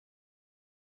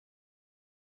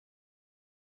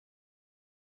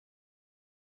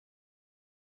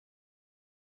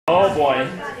Oh boy.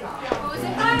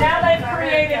 Now they've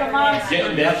created a monster.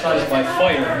 Getting baptized by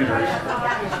fire here.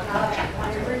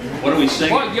 What do we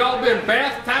sing? What, y'all been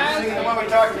baptized? The one we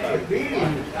talked about.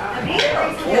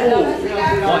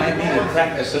 Oh, I need to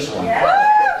practice this one.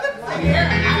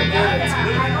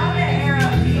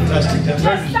 Testing, testing.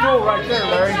 There's a stool right there,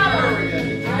 Larry.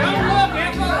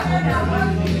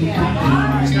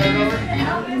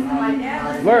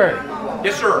 Larry,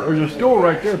 Yes, sir. there's a stool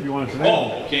right there if you want to sit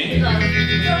down. Oh, okay.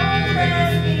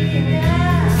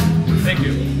 Thank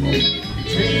you.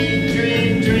 Dream,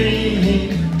 dream, dream,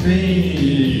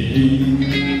 dream.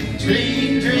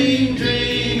 Dream, dream,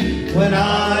 dream. When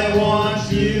I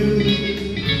want you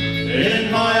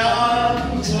in my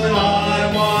arms, when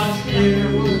I want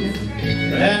you,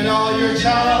 and all your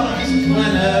charms.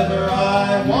 Whenever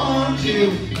I want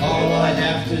you, all I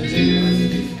have to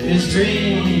do is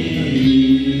dream.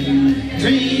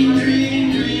 Dream,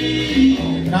 dream, dream.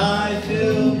 And I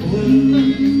feel blue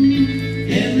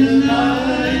in the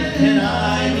night, and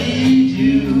I need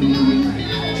you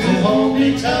to hold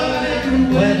me tight.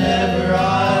 Whenever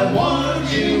I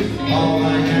want you, all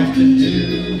I have to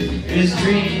do is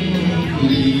dream.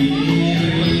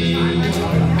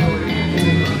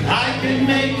 I can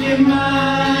make you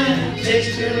mine,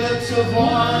 taste your lips of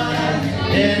wine,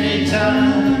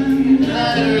 anytime,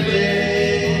 night or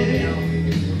day.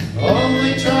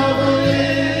 Only trouble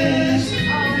is,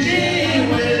 gee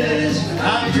whiz,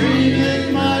 I'm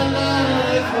dreaming my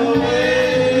life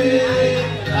away.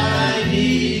 I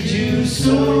need you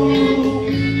so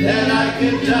that I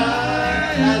could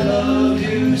die. I love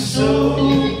you so,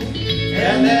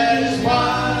 and that is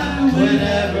why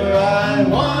whenever I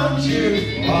want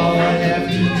you, all I have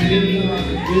to do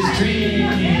is dream.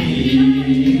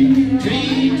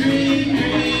 Dream, dream,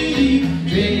 dream,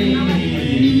 dream.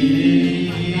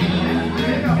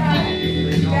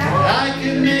 I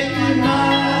can make you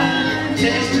mine,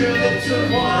 taste your lips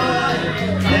of wine,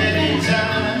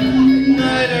 anytime,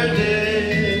 night or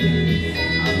day.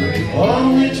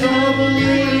 Only trouble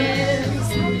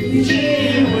is,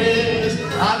 gee whiz,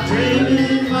 I'm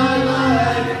dreaming my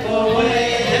life away.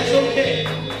 That's okay.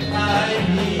 I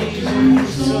need you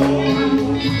so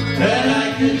that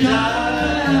I could die.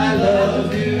 I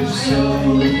love you so.